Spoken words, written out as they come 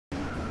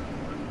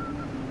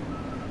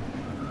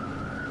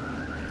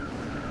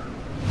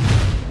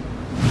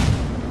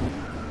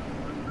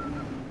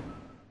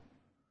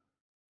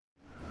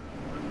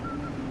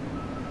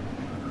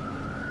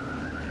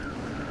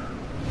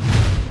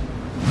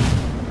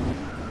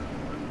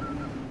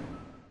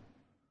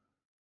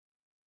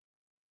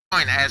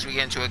point as we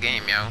get into a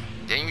game, yo.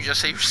 Didn't you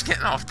just say you're just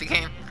getting off the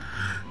game?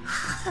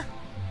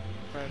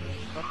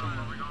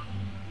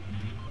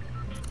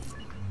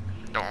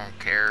 Don't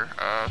care.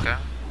 Okay.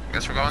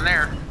 Guess we're going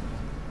there.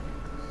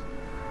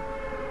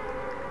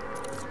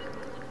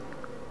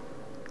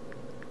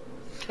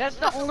 That's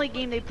the only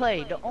game they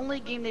play. The only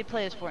game they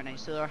play is Fortnite,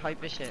 so they're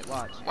hype as shit.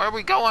 Watch. Where are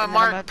we going,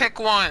 Mark? Pick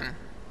one.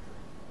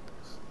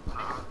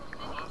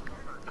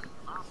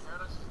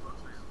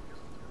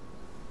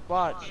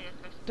 Watch.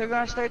 They're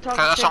gonna start talking.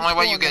 Cause that's the only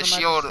way you and get then I'm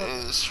shield gonna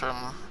is from.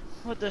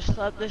 What the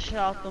slap the shit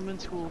out them in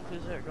school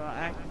because they're gonna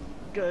act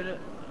good.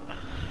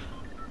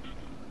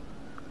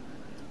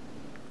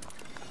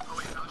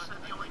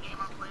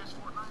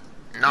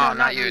 No,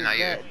 not you, not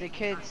you. The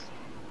kids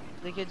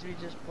we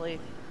just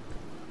played.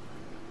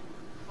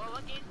 Well,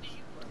 what games did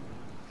you play?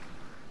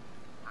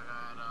 I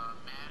got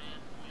Madden,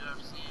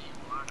 UFC,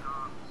 Black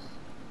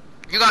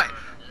Ops. You got.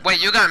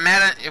 Wait, you got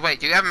Madden. Wait,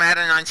 do you have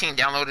Madden 19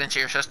 downloaded into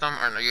your system,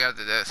 or no? You have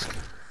the disc. I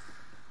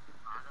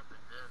got the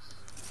disc.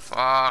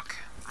 Fuck.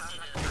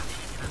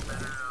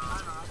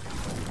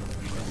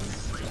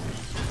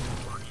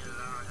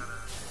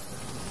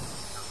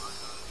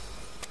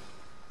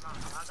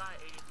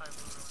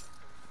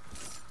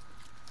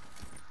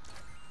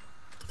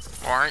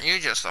 Well, aren't you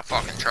just a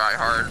fucking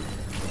tryhard?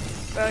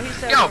 Bro, he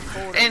said Yo,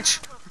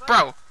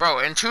 bro,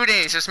 in 2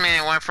 days, this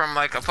man went from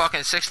like a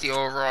fucking 60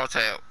 overall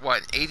to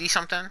what, 80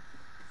 something?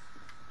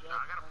 Yeah,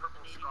 I got a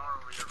purple scar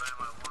over here,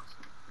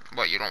 man.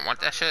 What, you don't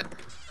want that shit? I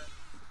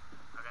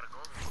gotta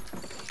go.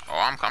 Oh,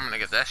 I'm coming to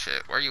get that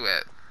shit. Where you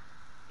at?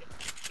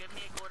 Give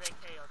me a gold AK,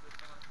 I'll do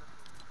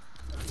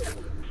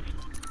something.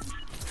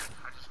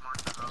 I just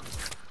marked the house.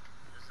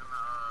 It's in the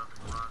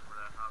garage where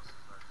that house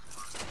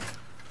is.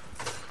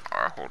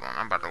 Alright, hold on,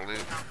 I'm about to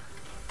loot.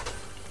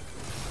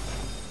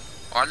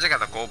 Oh, I just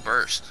got a gold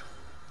burst.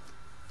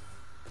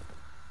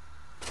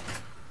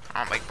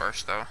 I don't like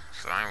burst though,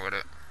 so I ain't with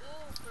it.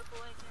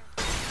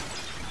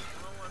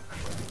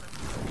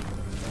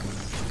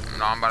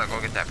 No, I'm about to go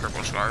get that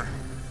purple scar.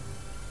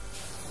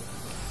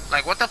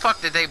 Like, what the fuck,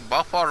 did they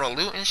buff all the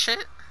loot and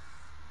shit?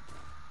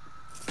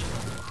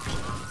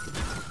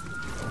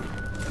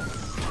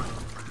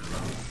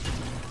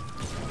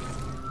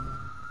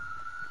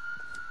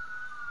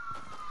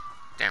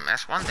 Damn,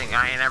 that's one thing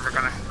I ain't ever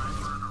gonna...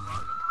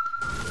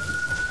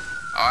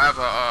 Oh, I have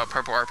a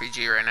purple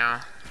RPG right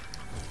now.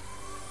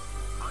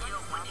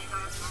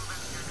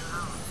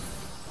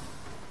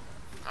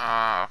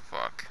 Oh,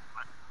 fuck.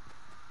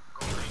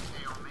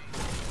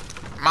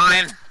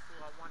 Mine!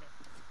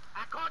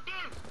 I caught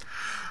them!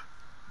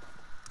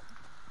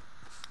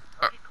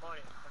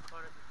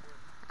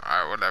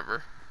 Alright,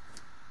 whatever.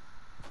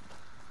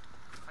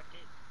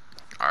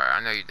 Alright, I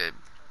know you did.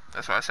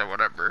 That's why I said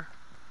whatever.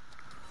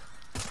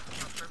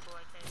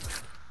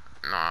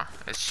 Nah,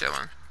 it's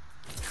chilling.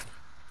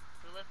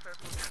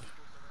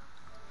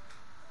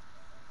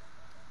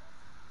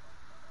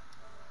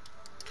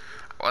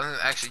 I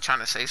wasn't actually trying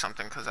to say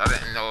something because I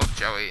didn't know if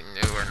Joey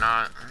knew or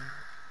not.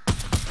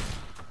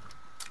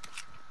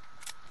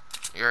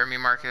 You heard me,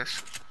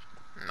 Marcus?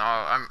 No,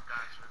 I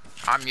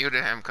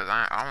muted him because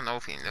I don't know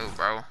if he knew,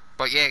 bro.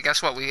 But yeah,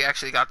 guess what? We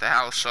actually got the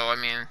house, so I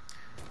mean,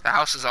 the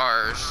house is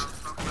ours.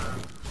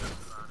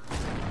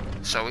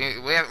 So we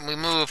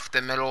moved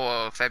the middle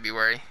of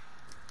February.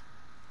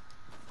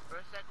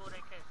 Where's that golden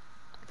kid?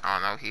 I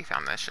don't know. He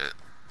found that shit.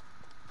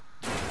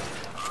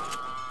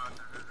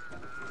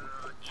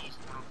 East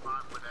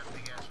 105 with that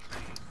big ass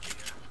tree.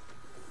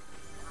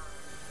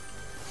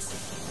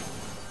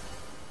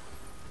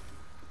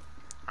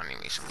 I need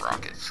me some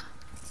rockets.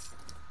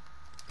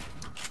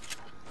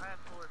 I have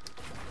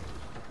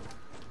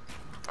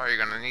 4. Are you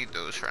gonna need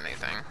those for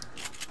anything?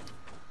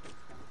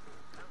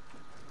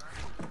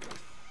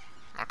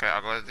 Okay,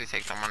 I'll go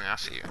take the money. I'll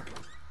see you.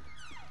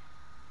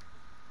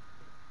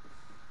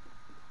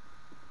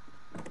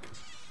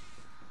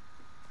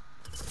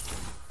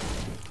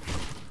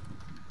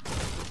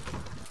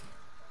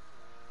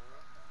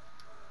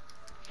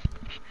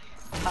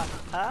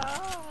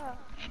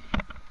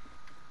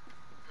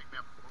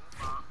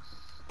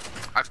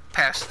 I've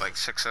passed like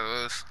 6 of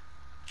those.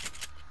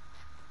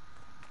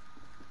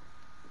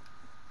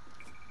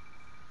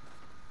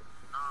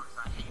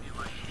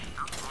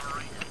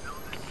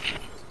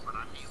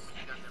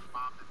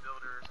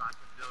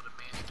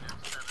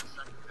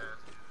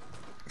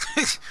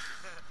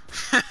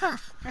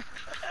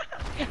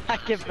 I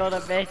can build a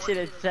mansion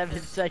in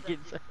 7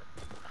 seconds.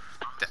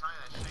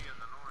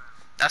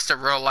 That's the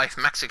real life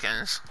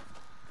Mexicans.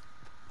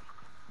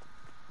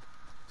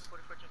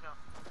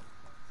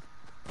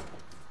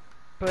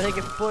 But they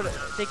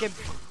can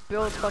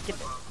build fucking.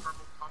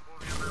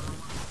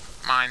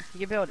 Mine. You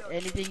can build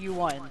anything you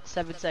want in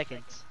 7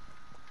 seconds.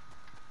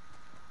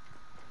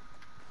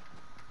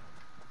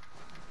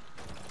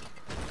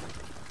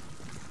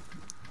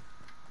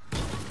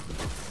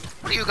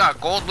 What do you got?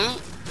 Gold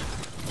loot?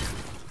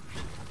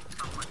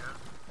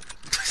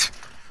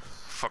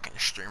 Fucking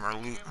streamer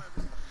loot.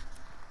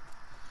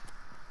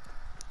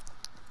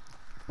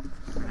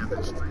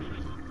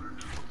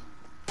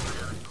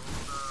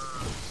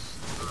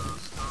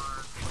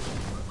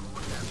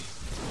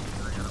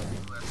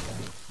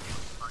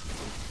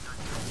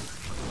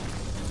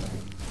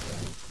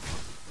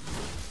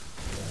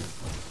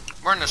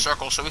 We're in the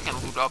circle, so we can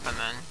loot up and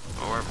then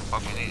go wherever the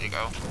fuck we need to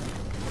go.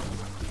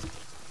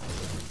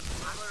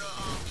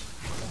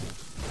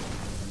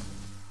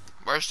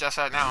 Where's Jess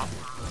at now?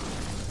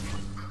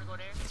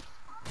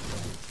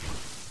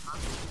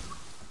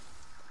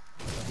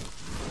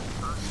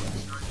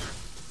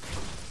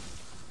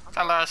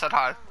 Tell her I said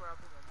hi.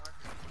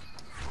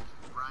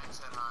 Ryan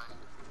said hi.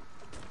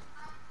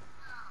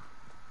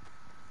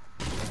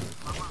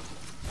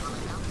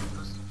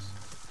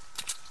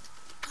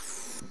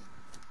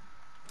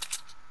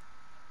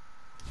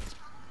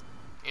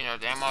 You know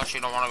damn well she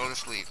don't want to go to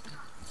sleep.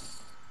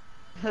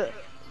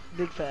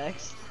 Big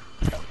facts.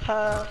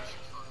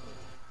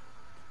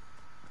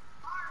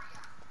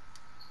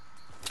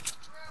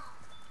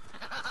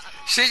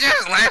 She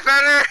just laughed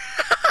at her.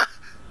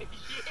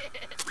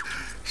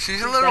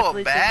 She's a little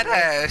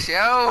badass,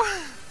 yo.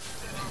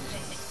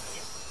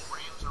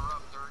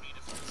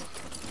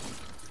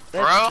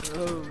 Bro?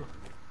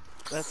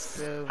 Let's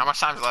go. How much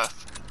time's left?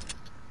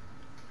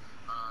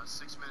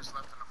 6 minutes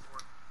left in the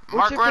fourth.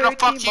 Mark, where the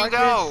fuck you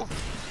go?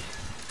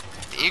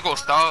 The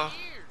Eagles, dog.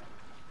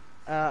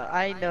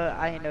 I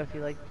know if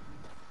you like.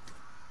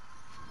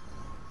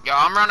 Yo,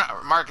 I'm running,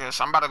 Marcus.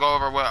 I'm about to go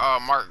over with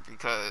Mark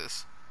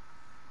because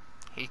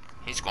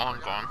he's gone.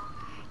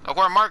 Look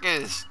where Mark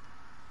is.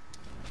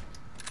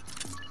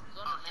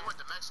 He went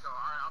to Mexico.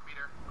 Alright, I'll be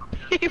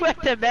there. He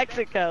went to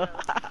Mexico.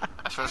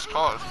 That's what it's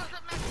called.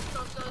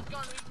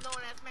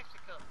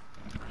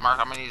 Mark,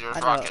 I'm gonna need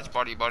those rockets,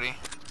 buddy.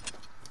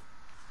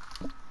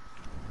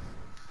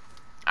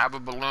 I have a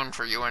balloon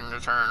for you in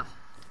return.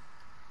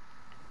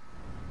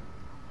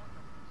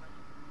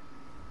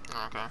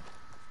 Okay.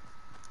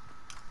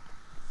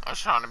 I was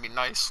trying to be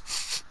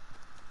nice.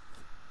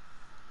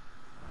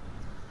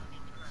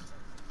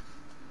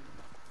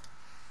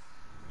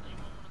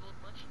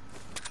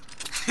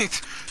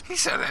 He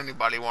said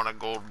anybody want a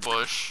gold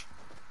bush?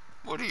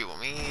 What do you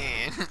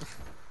mean?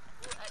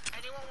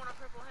 Anyone want a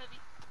purple heavy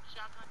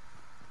shotgun?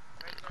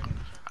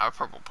 I have a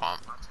purple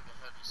pump. I'll take a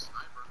heavy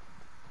sniper.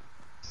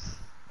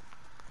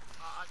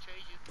 I'll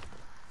trade you.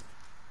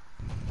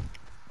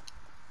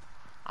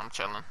 I'm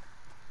chilling.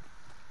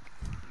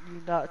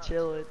 You not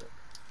chilling.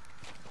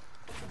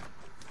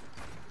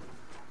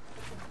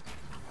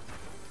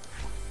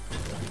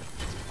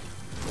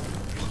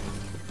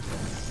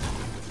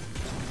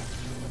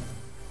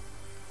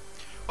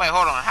 Wait,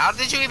 hold on. How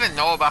did you even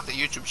know about the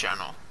YouTube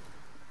channel?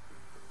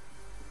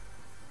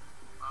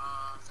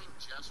 I think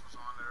Jess was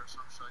on there or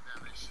something like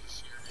that, and she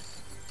shared it.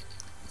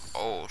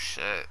 Oh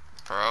shit,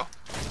 bro.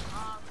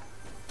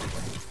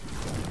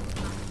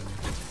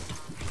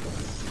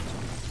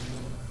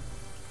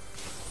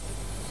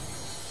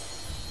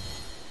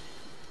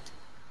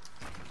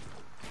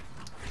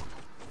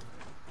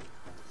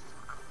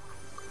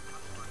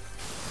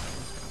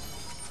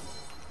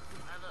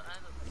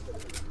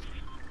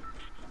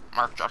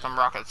 Mark, drop them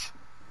rockets.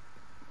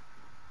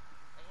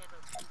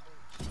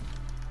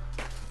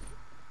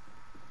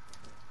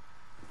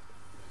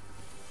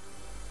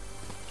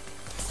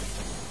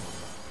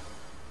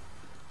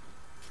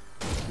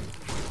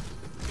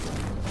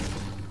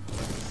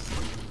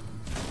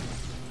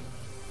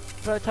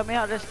 Bro, tell me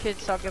how this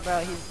kid's talking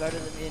about he's better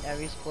than me in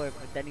every sport,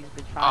 but then he's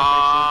been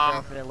trying to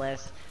girl for the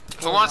last.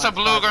 Who wants a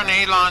blue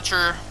grenade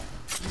launcher? I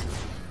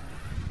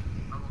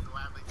will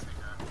gladly take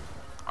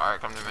that. Alright,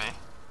 come to me.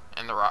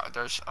 And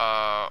there's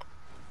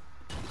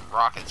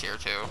rockets here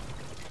too.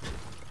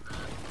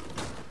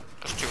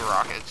 There's 2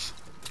 rockets.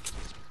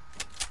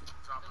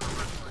 Drop it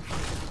over.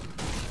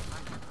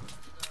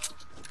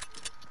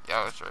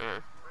 Yo, it's right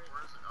here.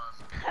 Where is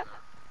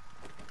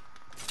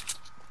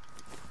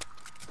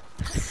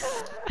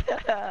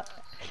it?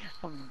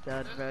 I'm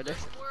done, bro.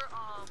 This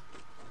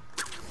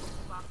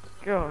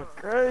go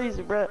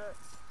crazy, bro.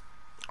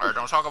 Alright,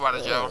 don't talk about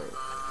it, Joe.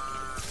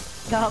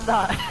 No, I'm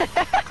not.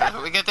 Cause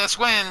if we get this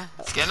win,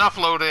 it's getting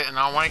uploaded, and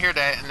I don't want to hear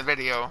that in the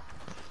video.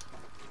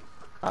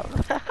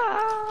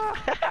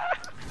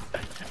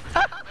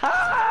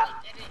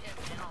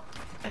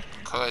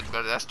 Could,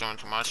 but that's doing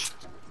too much.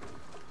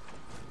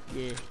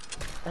 Yeah,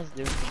 that's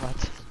doing too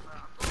much.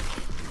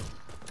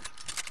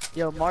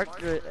 Yo,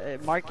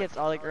 Mark gets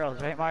all the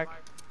girls, right, Mark?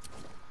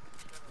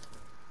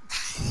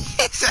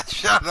 He said,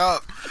 "Shut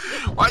up."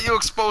 Why you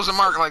exposing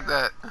Mark like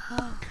that?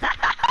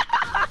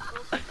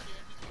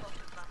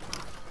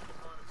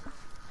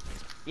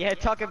 Yeah,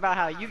 talking about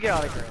how you get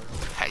all the girls.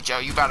 Hey Joe,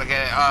 you about to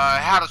get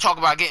how to talk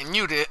about getting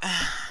muted.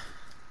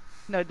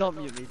 No, don't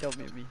mute me. Don't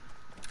mute me.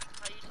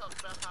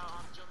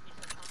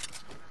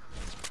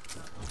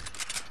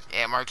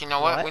 Yeah, Mark. You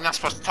know what? We're not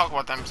supposed to talk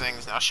about them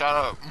things. Now shut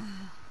up.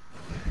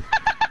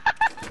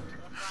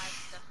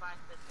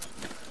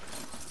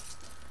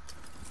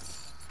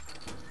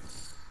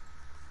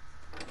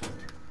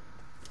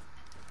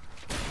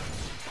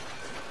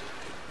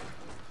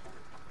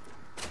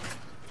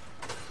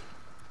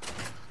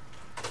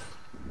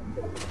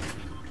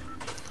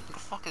 What the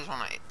fuck is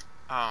on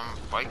a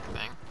bike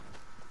thing?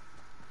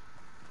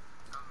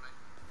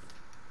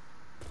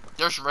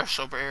 There's rifts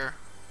over here.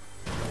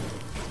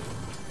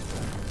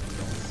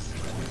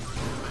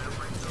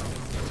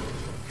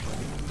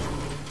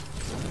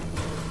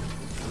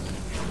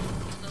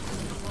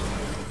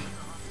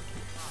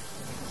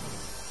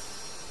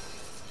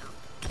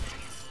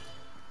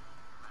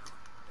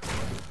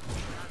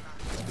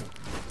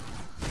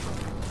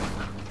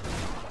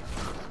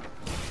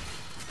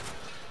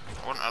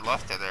 Wouldn't have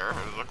left it there. It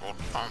was a gold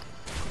pump.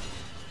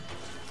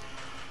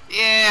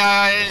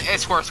 Yeah,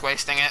 it's worth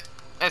wasting it.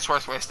 It's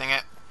worth wasting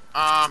it.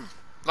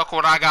 Look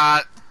what I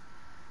got.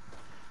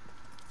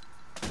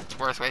 It's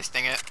worth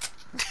wasting it.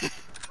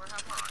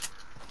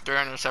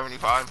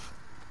 375.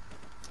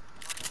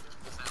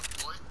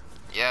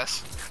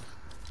 Yes.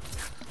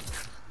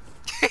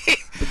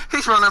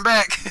 He's running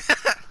back.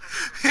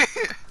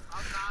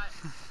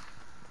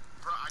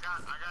 Bro, I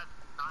got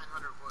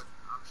 900 wood.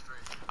 I'm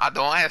straight. I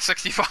don't have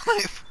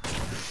 65.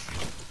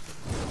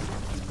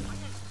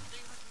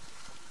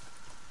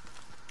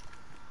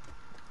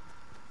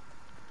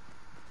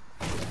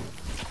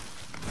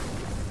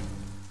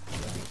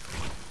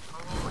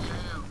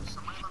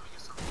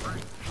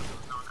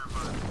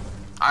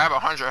 I have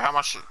 100. How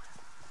much?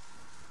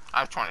 I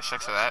have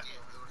 26 of that.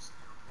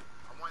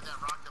 I wanted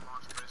that rocket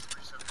launcher, but it's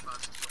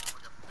 375, so I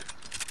only got 50.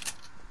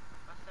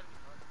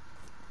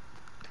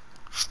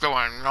 Still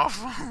ain't enough.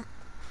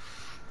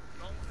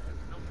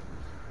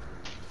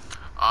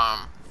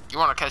 You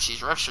want to catch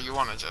these rifts or you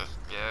want to just?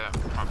 Yeah.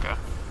 Okay.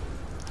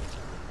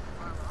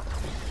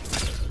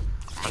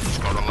 I'm gonna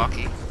just go to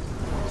Lucky.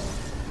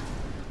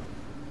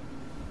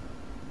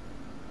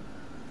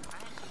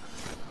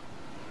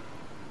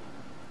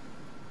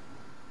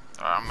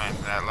 I'm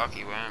making that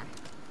Lucky win.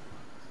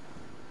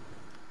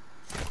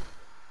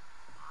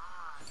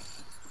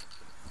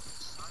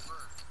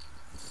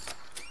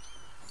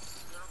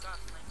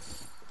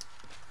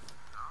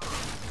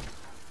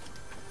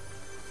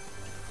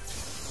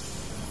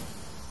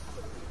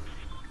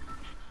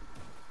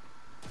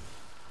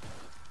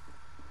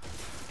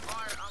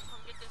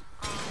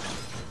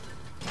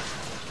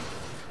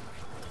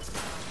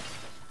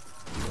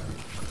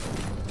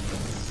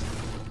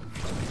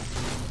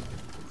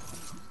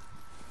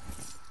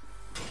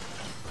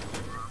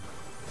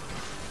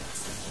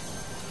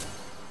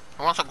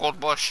 Who wants a gold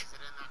bush?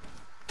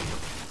 I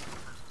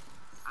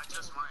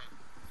just might.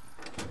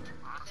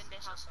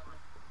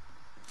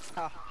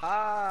 Ha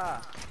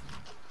ha.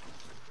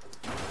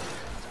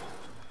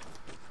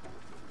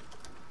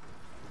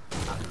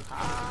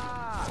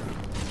 Ha.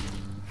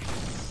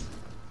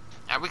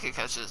 Yeah, we could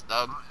catch this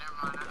dub. Oh, never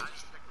mind. I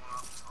just picked one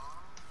up.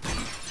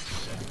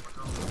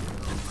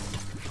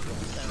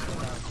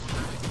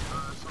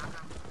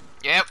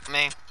 Yep,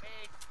 me.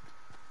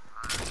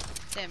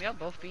 Damn, y'all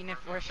both being it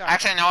for a shot.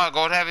 Actually, no, what?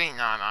 Gold heavy?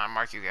 No,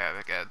 Mark, you got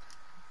it. Good.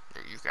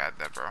 You got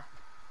that, bro.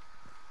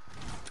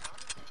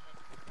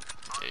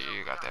 Yeah,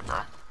 you got that,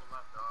 bro.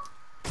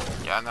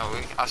 Yeah, I know.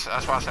 That's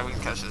why I said we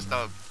can catch this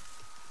dub.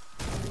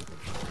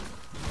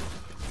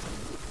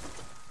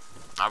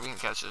 Nah, we can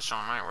catch this one.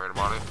 I ain't worried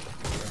about it.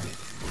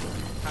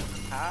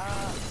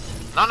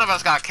 None of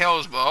us got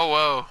kills, but oh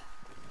well.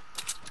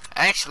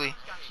 Actually,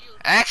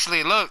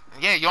 look.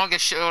 Yeah, you don't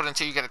get shield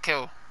until you get a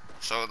kill.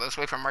 So let's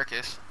wait for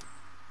Marcus.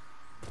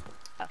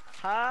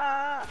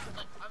 Ha.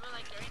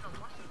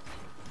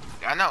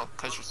 I know,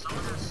 cause Some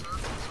of their servers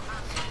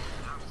have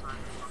outside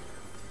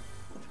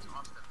it's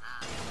off the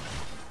map.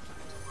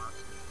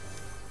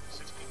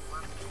 6 people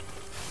left.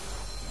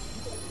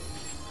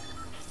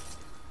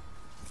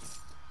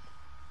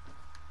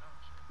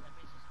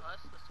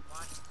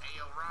 Hey,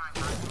 yo, Ryan,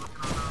 how you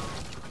looking on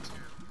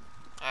 22?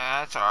 yeah,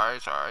 that's alright.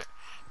 It's alright.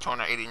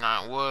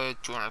 289 wood,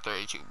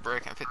 232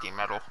 brick, and 50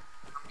 metal.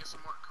 Come get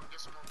some more wood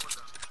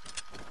though.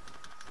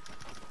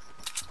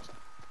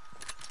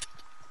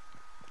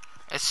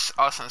 It's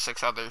us and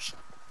 6 others.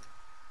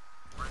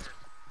 Right here.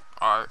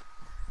 Alright.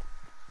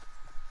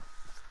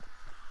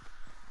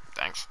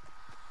 Thanks.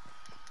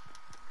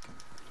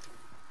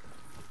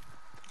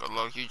 Good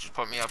luck. You just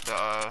put me up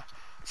to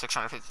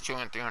 652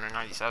 and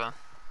 397.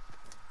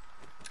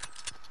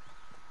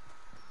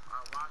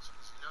 Watch,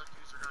 because you know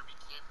dudes are gonna be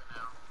camping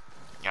now.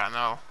 Yeah, I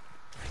know.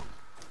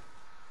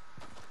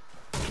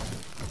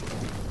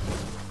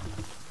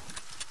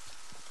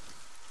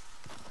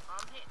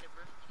 I'm hitting the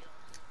roof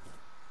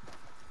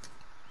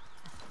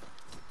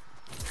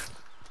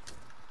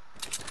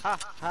Ha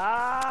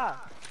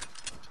ha.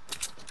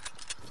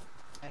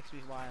 Ask me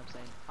why I'm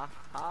saying ha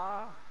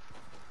ha.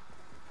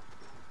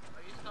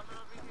 Are you coming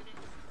over here to hit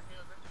the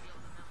roof on the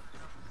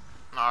mountain?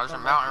 No, there's a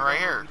mountain right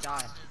here.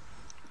 Die.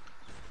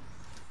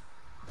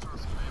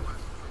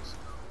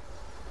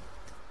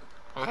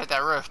 We'll hit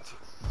that rift.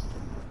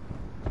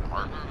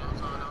 Or,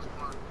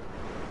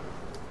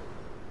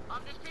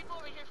 There's people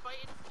over here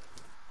fighting.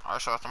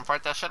 alright, so let them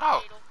fight that shit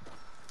out.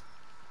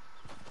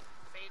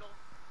 Fatal.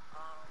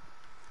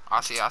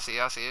 I see it.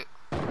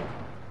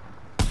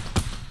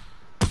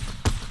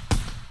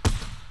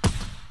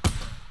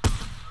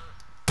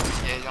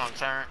 Yeah, you don't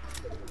turn.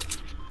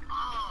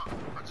 I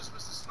just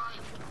missed a snipe.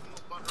 I'm a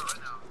little butthurt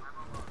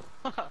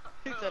right now.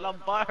 He said I'm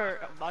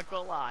butthurt. I'm not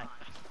gonna lie.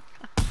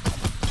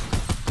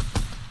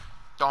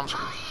 Don't.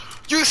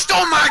 You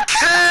stole my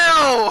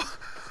kill!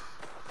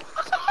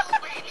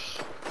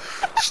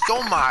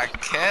 Stole my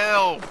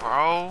kill,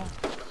 bro.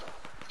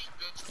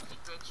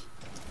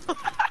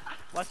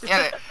 Watch He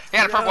had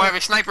a purple heavy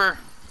sniper.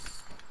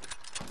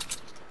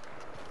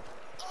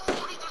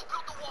 Oh, he just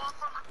built the wall in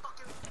front of my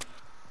fucking...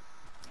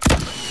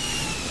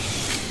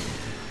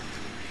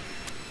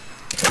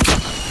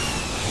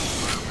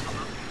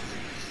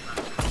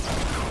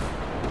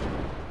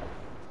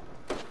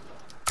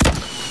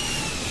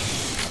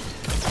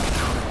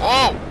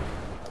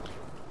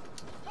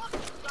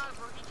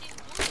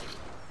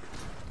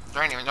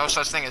 There ain't even no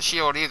such thing as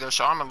shield either,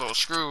 so I'm a little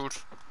screwed.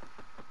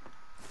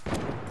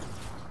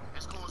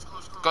 It's cool, it's cool,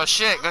 it's cool. Good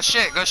shit, good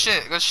shit, good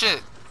shit, good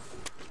shit.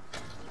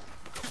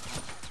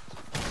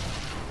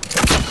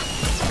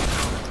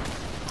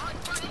 Oh,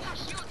 bro, they got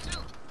shield too.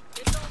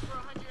 They go for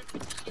 150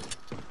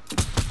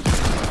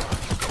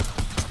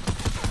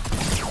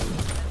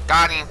 shield.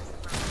 Got him.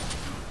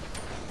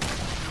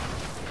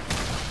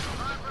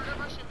 Alright, bro, they're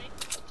rushing me.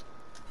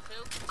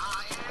 Two. I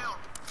am.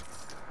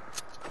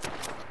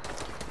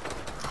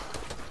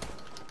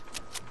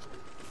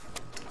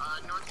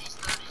 Northeast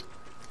 30.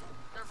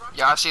 They're rushing.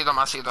 Yeah, I see them,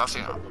 I see them, I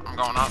see them. I'm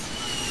going up.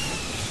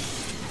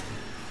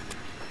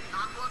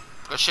 Knock one.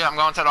 Good shit, I'm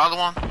going to the other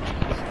one.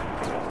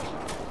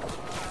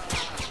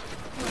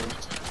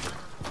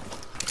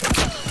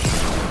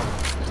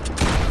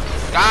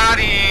 Got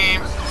him.